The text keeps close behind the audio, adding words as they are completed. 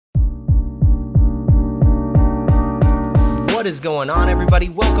What is going on, everybody?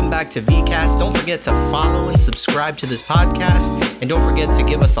 Welcome back to VCast. Don't forget to follow and subscribe to this podcast. And don't forget to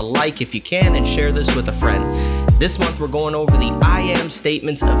give us a like if you can and share this with a friend. This month, we're going over the I am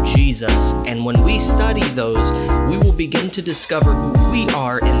statements of Jesus. And when we study those, we will begin to discover who we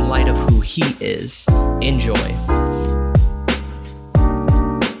are in light of who he is. Enjoy.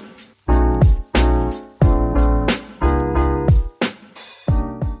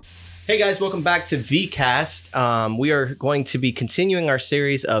 Hey guys, welcome back to VCast. We are going to be continuing our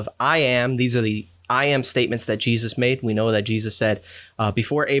series of I am. These are the I am statements that Jesus made. We know that Jesus said,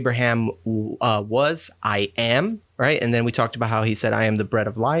 before Abraham was, I am, right? And then we talked about how he said, I am the bread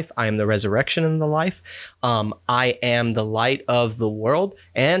of life. I am the resurrection and the life. I am the light of the world.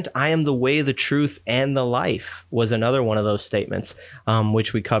 And I am the way, the truth, and the life was another one of those statements,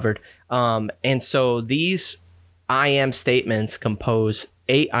 which we covered. And so these I am statements compose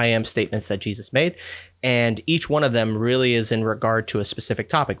 8 I am statements that Jesus made, and each one of them really is in regard to a specific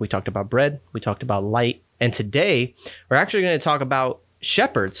topic. We talked about bread, we talked about light, and today we're actually going to talk about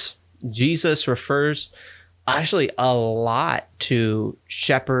shepherds. Jesus refers actually a lot to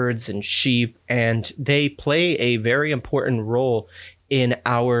shepherds and sheep, and they play a very important role in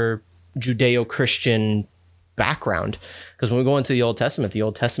our Judeo-Christian background, because when we go into the Old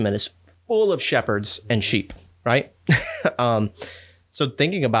Testament is full of shepherds and sheep, right? So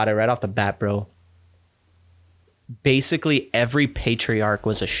thinking about it right off the bat, bro, basically every patriarch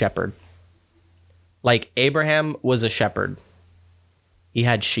was a shepherd. Like Abraham was a shepherd. He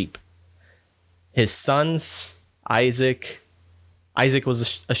had sheep. His sons, Isaac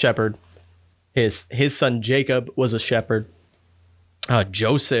was a shepherd. His son Jacob was a shepherd.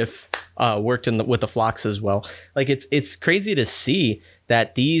 Joseph worked with the flocks as well. Like it's crazy to see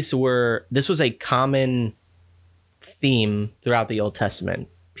that this was a common theme throughout the Old Testament.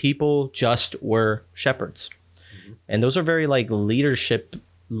 People just were shepherds. Mm-hmm. And those are very like leadership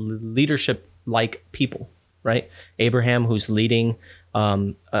like people, right? Abraham, who's leading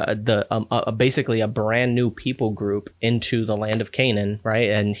basically a brand new people group into the land of Canaan, right?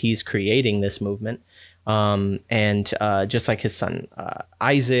 And he's creating this movement. And just like his son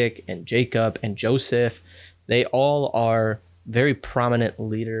Isaac and Jacob and Joseph, they all are very prominent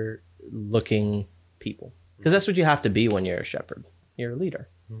leader looking people. Because that's what you have to be when you're a shepherd. You're a leader.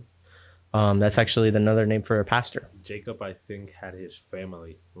 Mm-hmm. That's actually another name for a pastor. Jacob, I think, had his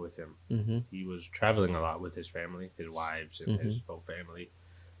family with him. Mm-hmm. He was traveling a lot with his family, his wives, and his whole family.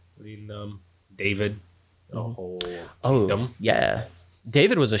 Leading David, a whole kingdom. Oh, yeah.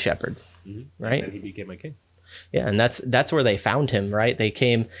 David was a shepherd, right? And he became a king. Yeah, and that's where they found him, right? They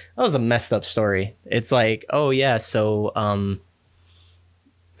came. That was a messed up story. It's like, oh yeah, so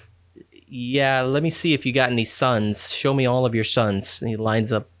yeah, let me see if you got any sons. Show me all of your sons. And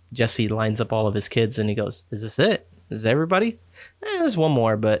Jesse lines up all of his kids, and he goes, is this it? Is everybody? There's one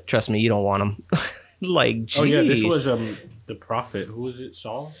more, but trust me, you don't want him. Like, geez. Oh, yeah, this was the prophet. Who was it,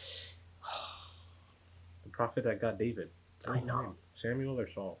 Saul? The prophet that got David. I know. Samuel or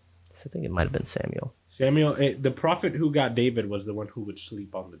Saul? I think it might have been Samuel. The prophet who got David was the one who would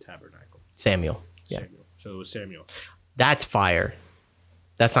sleep on the tabernacle. Samuel. Yeah. Samuel. So it was Samuel. That's fire.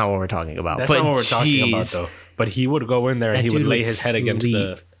 That's not what we're talking about. That's not what we're talking about, though. But he would go in there and he would lay his head against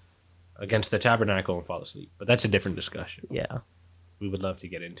the tabernacle and fall asleep. But that's a different discussion. Yeah. We would love to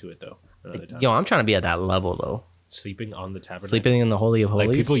get into it, though, another time. Yo, I'm trying to be at that level, though. Sleeping on the tabernacle. Sleeping in the Holy of Holies.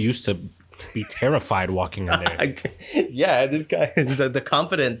 Like, people used to be terrified walking in there. Yeah, this guy, the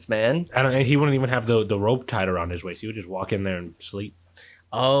confidence, man. And he wouldn't even have the rope tied around his waist. He would just walk in there and sleep.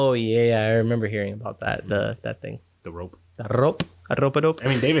 Oh, yeah, I remember hearing about that, that thing. The rope. The rope. I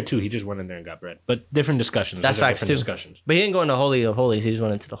mean, David, too, he just went in there and got bread. But different discussions. That's facts, too. Discussions. But he didn't go into the Holy of Holies. He just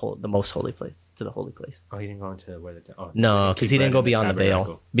went into the most holy place, to the holy place. Oh, he didn't go into where no, because he didn't go beyond the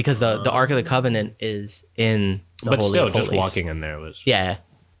veil. Because the Ark of the Covenant is in the Holy of Holies. Just walking in there was... Yeah.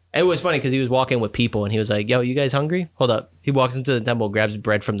 It was funny because he was walking with people and he was like, yo, you guys hungry? Hold up. He walks into the temple, grabs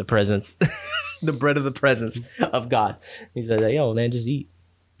bread from the presence. The bread of the presence of God. He said, yo, man, just eat.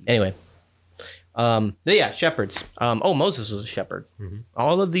 Anyway. Yeah, shepherds. Moses was a shepherd. Mm-hmm.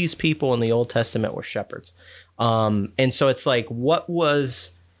 All of these people in the Old Testament were shepherds. And so it's like,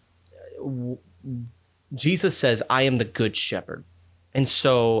 Jesus says, I am the good shepherd. And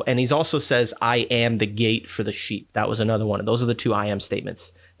he also says, I am the gate for the sheep. That was another one. Those are the 2 I am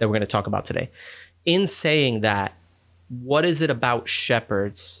statements that we're going to talk about today. In saying that, what is it about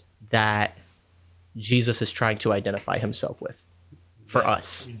shepherds that Jesus is trying to identify himself with for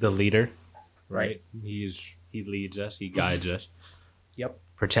us? The leader. Right. He leads us. He guides us. Yep.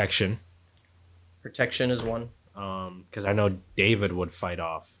 Protection is one. Because I know David would fight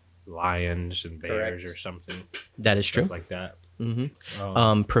off lions and bears Correct. or something. That is true. Stuff like that.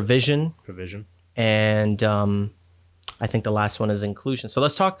 Provision, Provision. and I think the last one is inclusion. So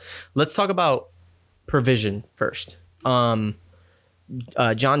let's talk about provision first. John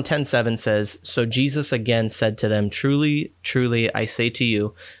 10:7 says, "So Jesus again said to them, 'Truly, truly, I say to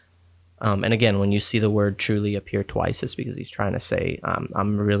you,'" and again, when you see the word "truly" appear twice, it's because he's trying to say, "I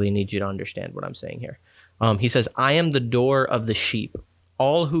really need you to understand what I'm saying here." He says, "I am the door of the sheep.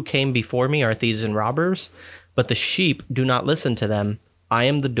 All who came before me are thieves and robbers, but the sheep do not listen to them. I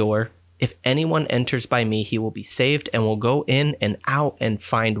am the door. If anyone enters by me, he will be saved and will go in and out and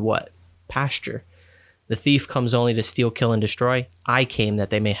find" what? Pasture. "The thief comes only to steal, kill, and destroy. I came that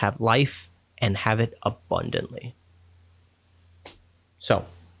they may have life and have it abundantly." So,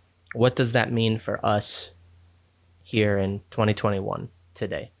 what does that mean for us here in 2021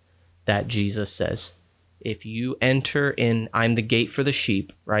 today? That Jesus says, if you enter in, I'm the gate for the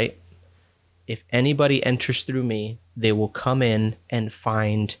sheep, right? If anybody enters through me, they will come in and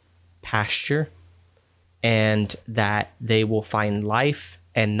find pasture, and that they will find life,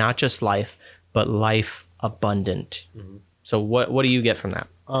 and not just life, but life abundant. So what do you get from that?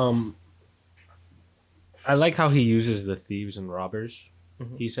 I like how he uses the thieves and robbers.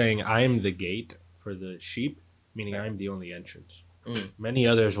 He's saying, "I am the gate for the sheep," meaning I'm the only entrance. Many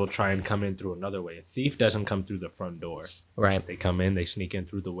others will try and come in through another way. A thief doesn't come through the front door. Right. They come in, they sneak in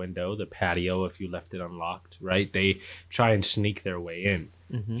through the window, the patio if you left it unlocked, right? They try and sneak their way in.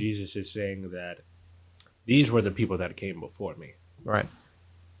 Jesus is saying that these were the people that came before me. Right.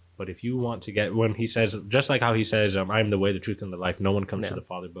 But if you want to get, when he says, just like how he says, "I'm the way, the truth, and the life. No one comes to the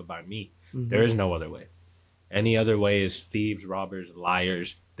Father but by me." There is no other way. Any other way is thieves, robbers,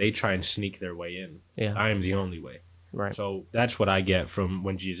 liars. They try and sneak their way in. Yeah. I am the only way. Right. So that's what I get from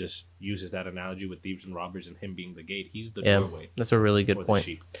when Jesus uses that analogy with thieves and robbers and him being the gate. He's the doorway. That's a really good point.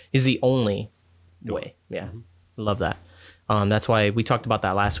 He's the only way. Yeah. Love that. That's why we talked about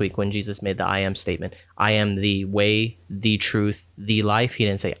that last week when Jesus made the I am statement. I am the way, the truth, the life. He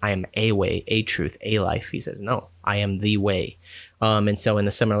didn't say I am a way, a truth, a life. He says, no, I am the way. And so in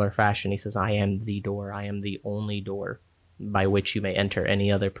a similar fashion, he says, I am the door. I am the only door by which you may enter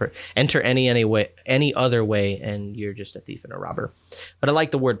any other any other way, and you're just a thief and a robber. But I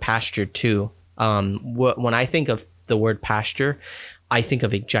like the word pasture too. When I think of the word pasture, I think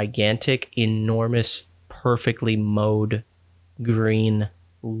of a gigantic, enormous, perfectly mowed, green,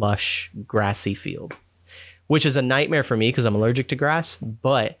 lush, grassy field, which is a nightmare for me because I'm allergic to grass.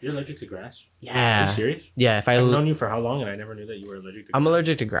 But you're allergic to grass? Yeah. Are you serious? Yeah. I've known you for how long, and I never knew that you were allergic to grass. I'm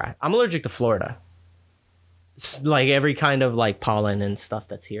allergic to grass. I'm allergic to Florida. It's like every kind of like pollen and stuff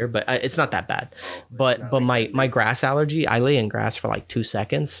that's here, but it's not that bad. But my grass allergy, I lay in grass for like 2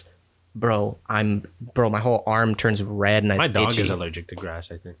 seconds, bro. My whole arm turns red and my dog itchy. is allergic to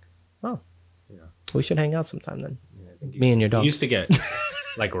grass, I think. Oh, yeah. We should hang out sometime then. Me and your dog. You used to get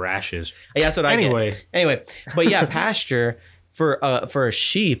like rashes. Yeah, that's what I get. Anyway, but yeah, pasture for a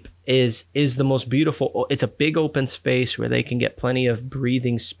sheep is the most beautiful. It's a big open space where they can get plenty of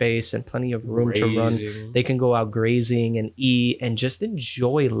breathing space and plenty of room to run. They can go out grazing and eat and just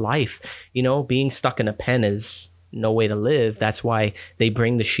enjoy life. You know, being stuck in a pen is no way to live. That's why they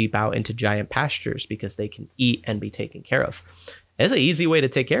bring the sheep out into giant pastures, because they can eat and be taken care of. It's an easy way to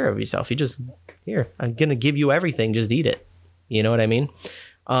take care of yourself. You just, here, I'm going to give you everything. Just eat it. You know what I mean?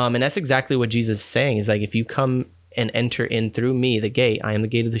 And that's exactly what Jesus is saying. Is like, if you come and enter in through me, the gate, I am the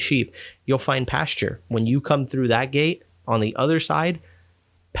gate of the sheep, you'll find pasture. When you come through that gate, on the other side,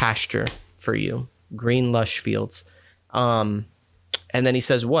 pasture for you, green, lush fields. And then he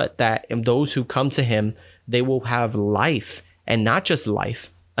says what? That those who come to him, they will have life, and not just life,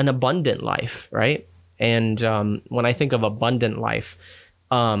 an abundant life, right? And when I think of abundant life,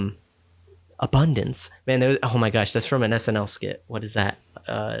 abundance, man, oh my gosh, that's from an SNL skit. What is that?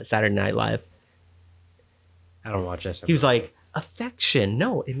 Saturday Night Live. I don't watch SNL. He was like, affection.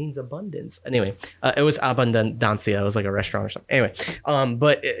 No, it means abundance. Anyway, it was abundancia. It was like a restaurant or something. Anyway,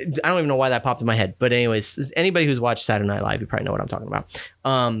 but I don't even know why that popped in my head. But anyways, anybody who's watched Saturday Night Live, you probably know what I'm talking about.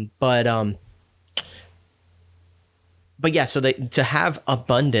 But yeah, so to have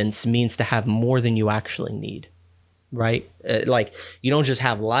abundance means to have more than you actually need, right? Like, you don't just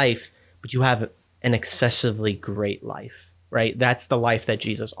have life, but you have an excessively great life. Right? That's the life that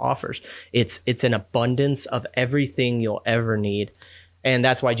Jesus offers. It's an abundance of everything you'll ever need. And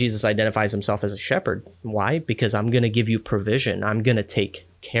that's why Jesus identifies himself as a shepherd. Why? Because I'm going to give you provision. I'm going to take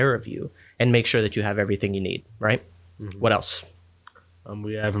care of you and make sure that you have everything you need. Right? Mm-hmm. What else?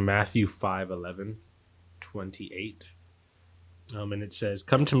 We have Matthew 5:11-28. And it says,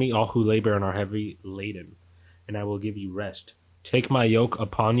 "Come to me, all who labor and are heavy laden, and I will give you rest. Take my yoke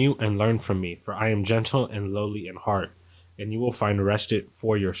upon you and learn from me, for I am gentle and lowly in heart, and you will find rest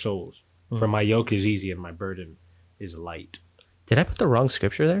for your souls. For my yoke is easy and my burden is light. Did I put the wrong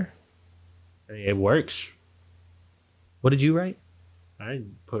scripture there? It works. What did you write? I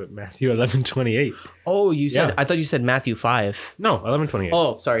put Matthew 11:28. Oh, you said, Yeah. I thought you said Matthew 5. No, 11:28.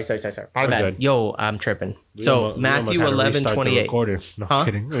 Oh, sorry. My We're bad. good. Yo, I'm tripping. We So almost Matthew had to restart the 11:28. recorder. No, Huh? I'm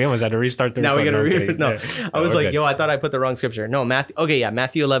kidding. We almost had to restart the Now we recorder. gotta No, I'm read. kidding. No, Yeah. I was we're like, good. yo, I thought I put the wrong scripture. No, Matthew. Okay, yeah,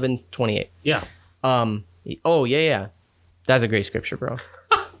 Matthew 11:28. Yeah. Oh yeah. That's a great scripture, bro.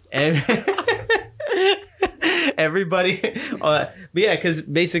 And everybody, but yeah, because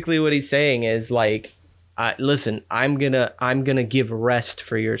basically what he's saying is like, listen, I'm gonna give rest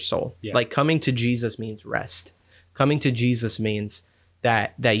for your soul. Yeah. Like coming to Jesus means rest. Coming to Jesus means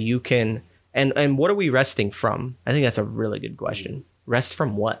that you can. And what are we resting from? I think that's a really good question. Rest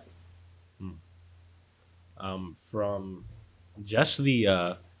from what? From just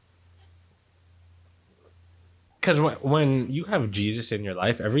the because when you have Jesus in your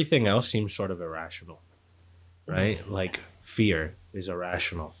life, everything else seems sort of irrational, right? Like fear is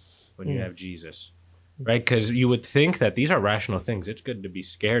irrational when you have Jesus, right? Because you would think that these are rational things. It's good to be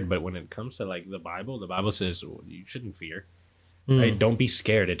scared, but when it comes to like the Bible says you shouldn't fear, right? Don't be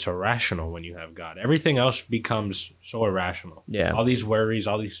scared. It's irrational when you have God. Everything else becomes so irrational. Yeah. All these worries,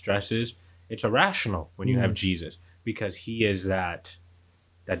 all these stresses, it's irrational when you have Jesus because he is that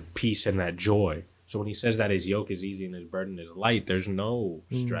peace and that joy. So when he says that his yoke is easy and his burden is light, there's no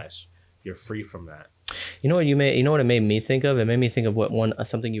stress. You're free from that. You know what it made me think of? It made me think of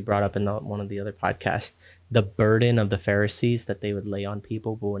something you brought up in one of the other podcasts. The burden of the Pharisees that they would lay on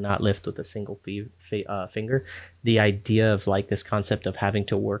people but would not lift with a single finger. The idea of like this concept of having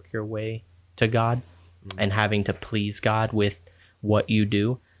to work your way to God and having to please God with what you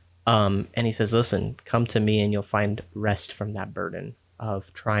do. And he says, listen, come to me and you'll find rest from that burden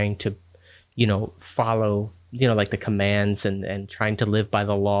of trying to, follow, like the commands and trying to live by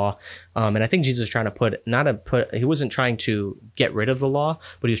the law. And I think Jesus was trying to he wasn't trying to get rid of the law,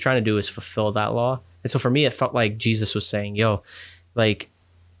 but he was trying to do is fulfill that law. And so for me, it felt like Jesus was saying, yo, like,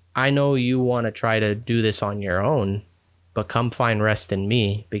 I know you want to try to do this on your own, but come find rest in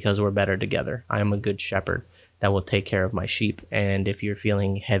me because we're better together. I am a good shepherd that will take care of my sheep. And if you're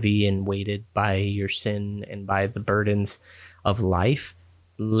feeling heavy and weighted by your sin and by the burdens of life,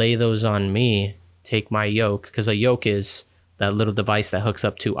 lay those on me. Take my yoke, because a yoke is that little device that hooks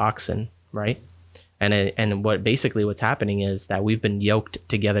up two oxen, right? And what's happening is that we've been yoked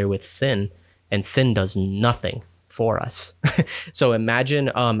together with sin, and sin does nothing for us. So imagine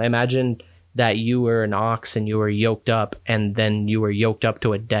that you were an ox and you were yoked up, and then you were yoked up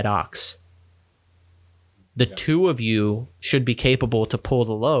to a dead ox. The two of you should be capable to pull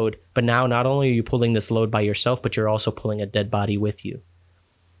the load, but now not only are you pulling this load by yourself, but you're also pulling a dead body with you.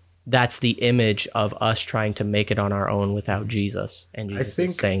 That's the image of us trying to make it on our own without Jesus. And Jesus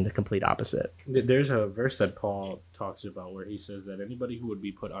is saying the complete opposite. There's a verse that Paul talks about where he says that anybody who would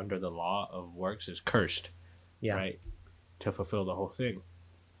be put under the law of works is cursed, right? To fulfill the whole thing.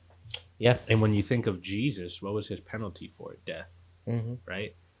 Yeah. And when you think of Jesus, what was his penalty for it? Death,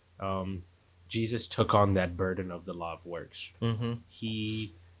 right? Jesus took on that burden of the law of works.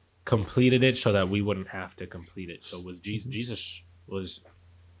 He completed it so that we wouldn't have to complete it. So with Jesus was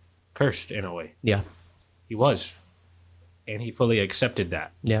cursed in a way. Yeah. He was. And he fully accepted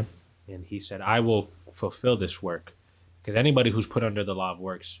that. Yeah. And he said, I will fulfill this work. Because anybody who's put under the law of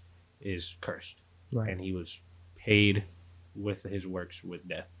works is cursed. Right. And he was paid with his works with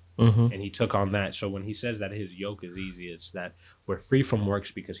death. Mm-hmm. And he took on that. So when he says that his yoke is easy, it's that we're free from works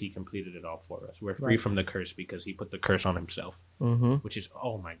because he completed it all for us. We're free from the curse because he put the curse on himself. Which is,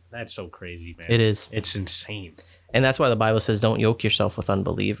 that's so crazy, man. It is. It's insane. And that's why the Bible says don't yoke yourself with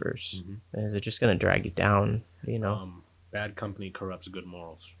unbelievers. Because they're just going to drag you down, Bad company corrupts good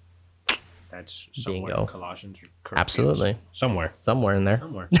morals. That's somewhere Bingo. in Colossians. Or Absolutely. Somewhere in there.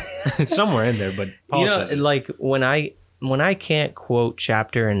 Somewhere in there, but Paul says it. Like when I can't quote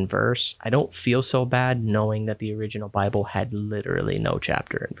chapter and verse, I don't feel so bad knowing that the original Bible had literally no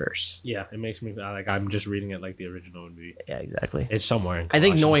chapter and verse. Yeah, it makes me like I'm just reading it like the original would be. Yeah, exactly. It's somewhere in I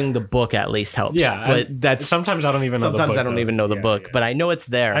think knowing the book at least helps. Yeah, but that's sometimes I don't even know the book. Sometimes I don't even know the book, but I know it's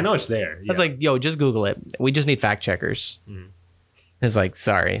there. I know it's there. I was like, yo, just Google it. We just need fact checkers. It's like,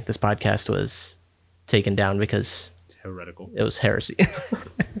 sorry, this podcast was taken down because it's heretical. It was heresy.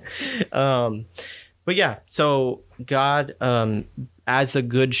 But yeah, so God, as a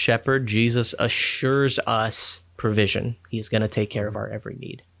good shepherd, Jesus assures us provision. He's going to take care of our every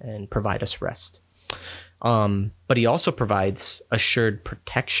need and provide us rest. But he also provides assured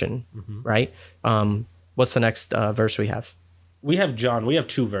protection, right? What's the next verse we have? we have John. We have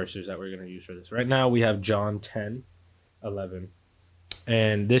two verses that we're going to use for this. Right now, we have John 10:11.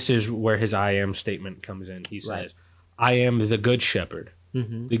 And this is where his I am statement comes in. He says, right. I am the good shepherd.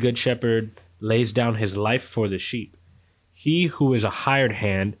 Mm-hmm. The good shepherd lays down his life for the sheep. He who is a hired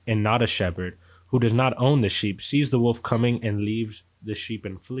hand and not a shepherd, who does not own the sheep, sees the wolf coming and leaves the sheep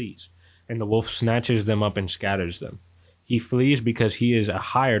and flees. And the wolf snatches them up and scatters them. He flees because he is a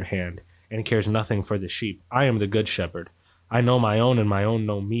hired hand and cares nothing for the sheep. I am the good shepherd. I know my own and my own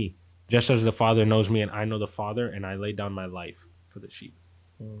know me. Just as the Father knows me and I know the Father, and I lay down my life for the sheep.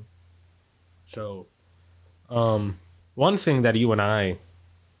 So, one thing that you and I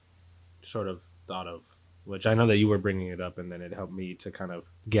sort of thought of, which I know that you were bringing it up and then it helped me to kind of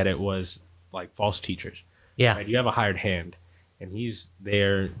get it, was like false teachers. Yeah. Right? You have a hired hand and he's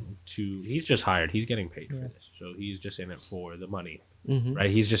just hired. He's getting paid for this. So he's just in it for the money,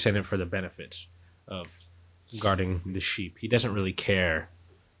 right? He's just in it for the benefits of guarding the sheep. He doesn't really care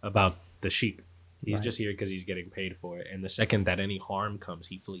about the sheep. He's just here because he's getting paid for it. And the second that any harm comes,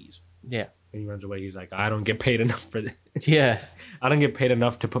 he flees. Yeah. And he runs away. He's like, I don't get paid enough for this. Yeah. I don't get paid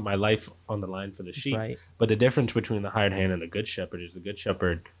enough to put my life on the line for the sheep. Right. But the difference between the hired hand and the good shepherd is the good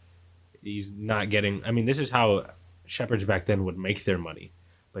shepherd, he's not getting... I mean, this is how shepherds back then would make their money.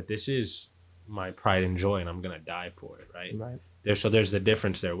 But this is my pride and joy, and I'm going to die for it, right? Right. So there's the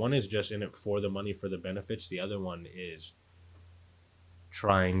difference there. One is just in it for the money, for the benefits. The other one is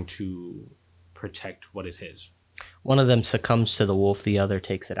trying to protect what is his. One of them succumbs to the wolf, the other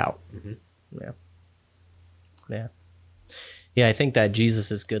takes it out. Yeah, I think that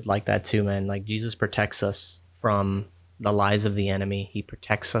Jesus is good like that too, man. Like, Jesus protects us from the lies of the enemy. He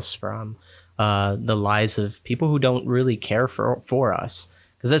protects us from the lies of people who don't really care for us.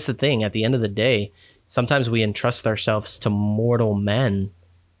 Because that's the thing, at the end of the day, sometimes we entrust ourselves to mortal men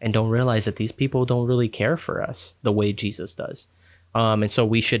and don't realize that these people don't really care for us the way Jesus does. And so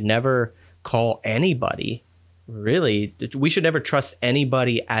we should never call anybody, really, we should never trust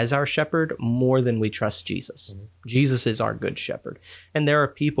anybody as our shepherd more than we trust Jesus. Jesus is our good shepherd. And there are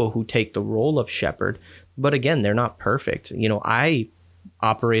people who take the role of shepherd, but again, they're not perfect. You know, I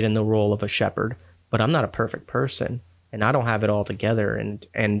operate in the role of a shepherd, but I'm not a perfect person and I don't have it all together.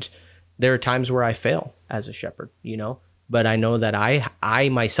 And there are times where I fail as a shepherd, you know, but I know that I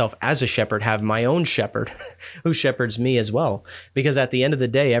myself as a shepherd have my own shepherd who shepherds me as well. Because at the end of the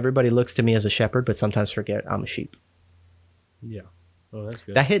day, everybody looks to me as a shepherd, but sometimes forget I'm a sheep. Yeah. Oh, that's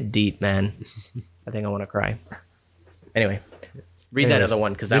good. That hit deep, man. I think I want to cry. Anyway, read that other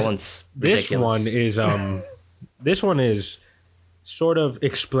one because that one's ridiculous. This one is sort of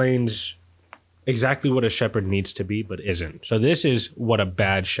explains exactly what a shepherd needs to be, but isn't. So this is what a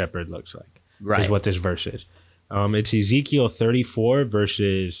bad shepherd looks like. Right. Is what this verse is. It's Ezekiel 34,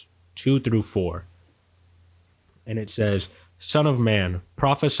 verses 2-4. And it says, Son of man,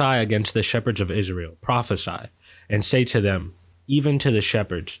 prophesy against the shepherds of Israel. Prophesy, and say to them, even to the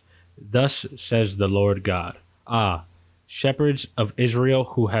shepherds, thus says the Lord God. Ah, shepherds of Israel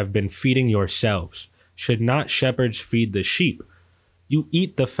who have been feeding yourselves. Should not shepherds feed the sheep? You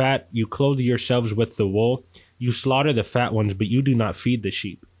eat the fat, you clothe yourselves with the wool. You slaughter the fat ones, but you do not feed the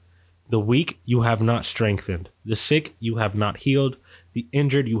sheep. The weak you have not strengthened, the sick you have not healed, the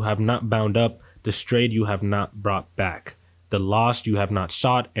injured you have not bound up, the strayed you have not brought back, the lost you have not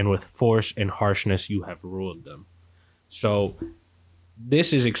sought, and with force and harshness you have ruled them. So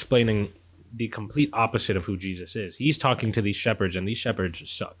this is explaining the complete opposite of who Jesus is. He's talking to these shepherds, and these shepherds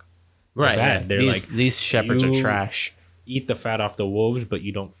suck. Right. Bad. They're these shepherds are trash. Eat the fat off the wolves, but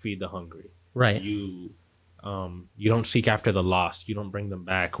you don't feed the hungry. Right. You don't seek after the lost. You don't bring them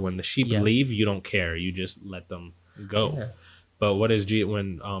back. When the sheep leave, you don't care. You just let them go. Yeah. But what is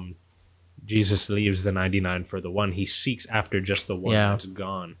when Jesus leaves the 99 for the one, he seeks after just the one that's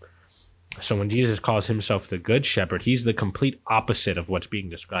gone. So when Jesus calls himself the good shepherd, he's the complete opposite of what's being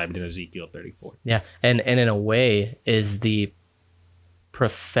described in Ezekiel 34. Yeah, and in a way is the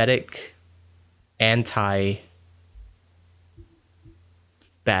prophetic anti-bad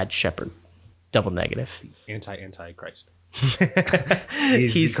shepherd. Double negative. Anti-Christ.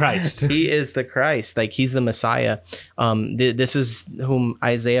 He's Christ. He is the Christ. Like, he's the Messiah. This is whom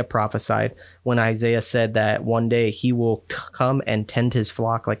Isaiah prophesied when Isaiah said that one day he will come and tend his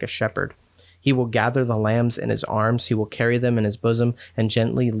flock like a shepherd. He will gather the lambs in his arms. He will carry them in his bosom and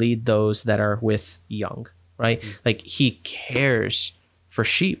gently lead those that are with young. Right? Mm-hmm. Like, he cares for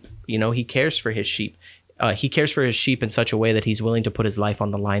sheep. You know, he cares for his sheep. He cares for his sheep in such a way that he's willing to put his life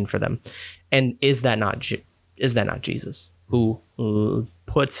on the line for them. And is that not Jesus, who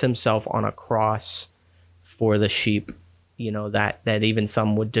puts himself on a cross for the sheep, that even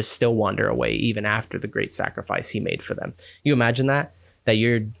some would just still wander away even after the great sacrifice he made for them. You imagine that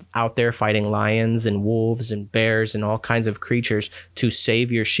you're out there fighting lions and wolves and bears and all kinds of creatures to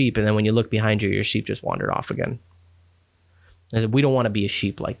save your sheep, and then when you look behind you, your sheep just wandered off again. And we don't want to be a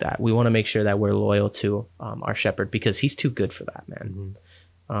sheep like that. We want to make sure that we're loyal to our shepherd, because he's too good for that, man.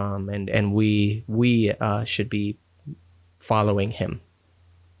 And we should be following him.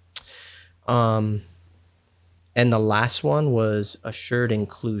 And the last one was assured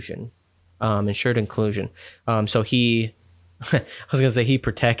inclusion. So he, I was gonna say he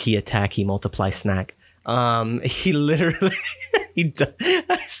protect, he attack, he multiply, snack. He literally,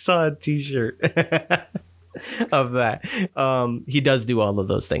 I saw a T-shirt of that. He does do all of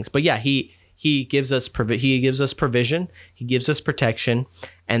those things, but yeah, he gives us provision, he gives us protection,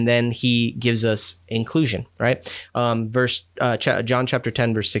 and then he gives us inclusion, right? John chapter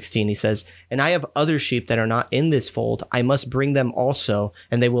 10, verse 16, he says, "And I have other sheep that are not in this fold. I must bring them also,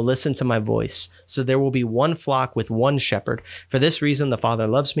 and they will listen to my voice. So there will be one flock with one shepherd. For this reason, the Father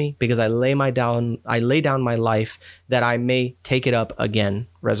loves me, because I lay down my life that I may take it up again."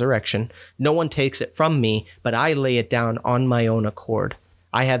 Resurrection. "No one takes it from me, but I lay it down on my own accord.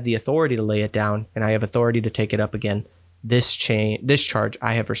 I have the authority to lay it down, and I have authority to take it up again. This charge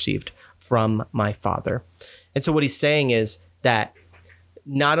I have received from my Father." And so what he's saying is that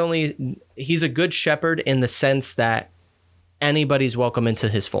not only he's a good shepherd in the sense that anybody's welcome into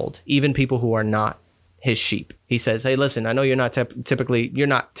his fold, even people who are not his sheep. He says, "Hey, listen, I know you're not you're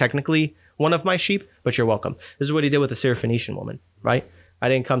not technically one of my sheep, but you're welcome." This is what he did with the Syrophoenician woman, right? "I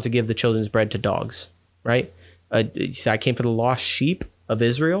didn't come to give the children's bread to dogs," right? He said, "I came for the lost sheep of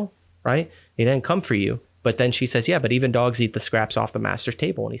Israel," right? He didn't come for you. But then she says, "Yeah, but even dogs eat the scraps off the master's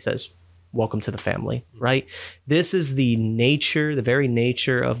table." And he says, "Welcome to the family," right? This is the very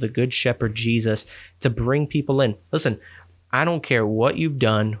nature of the good shepherd Jesus, to bring people in. Listen, I don't care what you've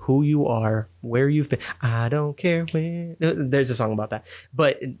done, who you are, where you've been. I don't care where. There's a song about that.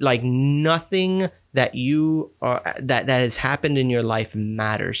 But like nothing that you are, that has happened in your life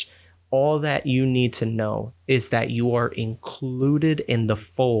matters. All that you need to know is that you are included in the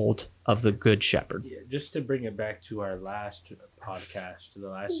fold of the good shepherd. Yeah, just to bring it back to our last podcast, to the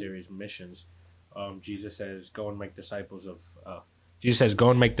last series, missions, Jesus says, "Go and make disciples of."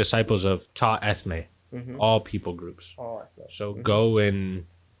 Ta ethne, all people groups. So go and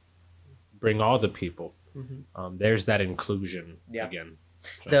bring all the people. There's that inclusion again.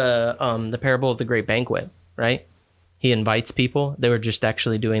 So. The parable of the great banquet, right? He invites people. They were just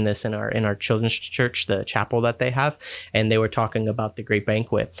actually doing this in our children's church, the chapel that they have, and they were talking about the great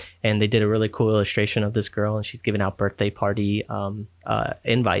banquet. And they did a really cool illustration of this girl, and she's giving out birthday party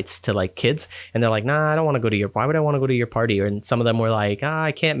invites to like kids, and they're like, "Nah, I don't want to go to your. Why would I want to go to your party?" And some of them were like,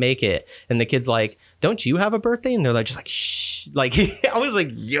 "I can't make it." And the kid's like, "Don't you have a birthday?" And they're like, just like, "Shh." Like, I was like,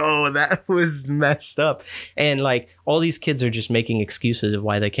 yo, that was messed up. And like, all these kids are just making excuses of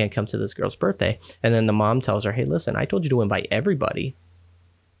why they can't come to this girl's birthday. And then the mom tells her, "Hey, listen, I told you to invite everybody,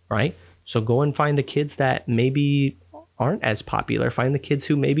 right? So go and find the kids that maybe aren't as popular. Find the kids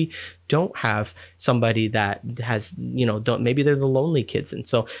who maybe don't have somebody that has, maybe they're the lonely kids." And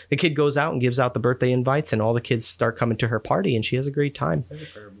so the kid goes out and gives out the birthday invites, and all the kids start coming to her party, and she has a great time. There's a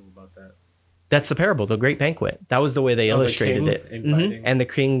parable about that. That's the parable, the great banquet. That was the way they illustrated it. And the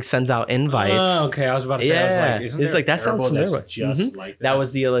king sends out invites. Oh, okay. I was about to say, it's like that sounds familiar. Just like that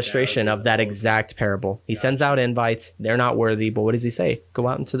was the illustration of that exact parable. He sends out invites. They're not worthy, but what does he say? Go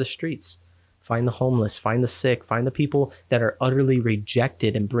out into the streets. Find the homeless, find the sick, find the people that are utterly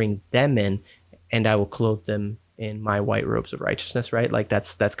rejected, and bring them in, and I will clothe them in my white robes of righteousness, right? Like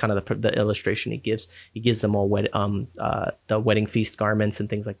that's kind of the illustration he gives. He gives them all the wedding feast garments and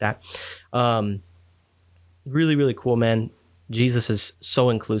things like that. Really, really cool, man. Jesus is so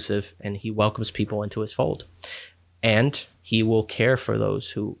inclusive, and he welcomes people into his fold, and he will care for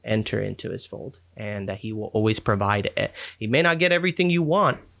those who enter into his fold, and that he will always provide it. He may not get everything you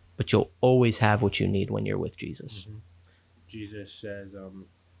want, but you'll always have what you need when you're with Jesus. Jesus says,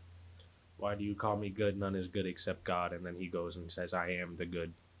 "Why do you call me good? None is good except God." And then he goes and says, "I am the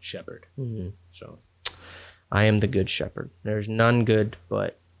good shepherd." So, I am the good shepherd. There's none good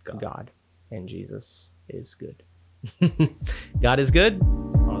but God. And Jesus is good. God is good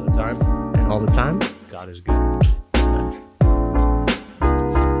all the time. And all the time, God is good.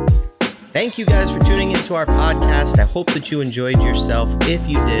 Thank you guys for tuning into our podcast. I hope that you enjoyed yourself. If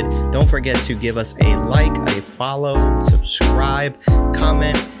you did, don't forget to give us a like, a follow, subscribe,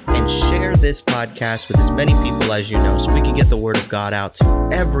 comment, and share this podcast with as many people as you know, so we can get the word of God out to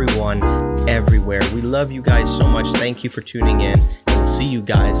everyone, everywhere. We love you guys so much. Thank you for tuning in, and we'll see you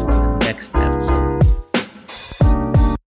guys on the next episode.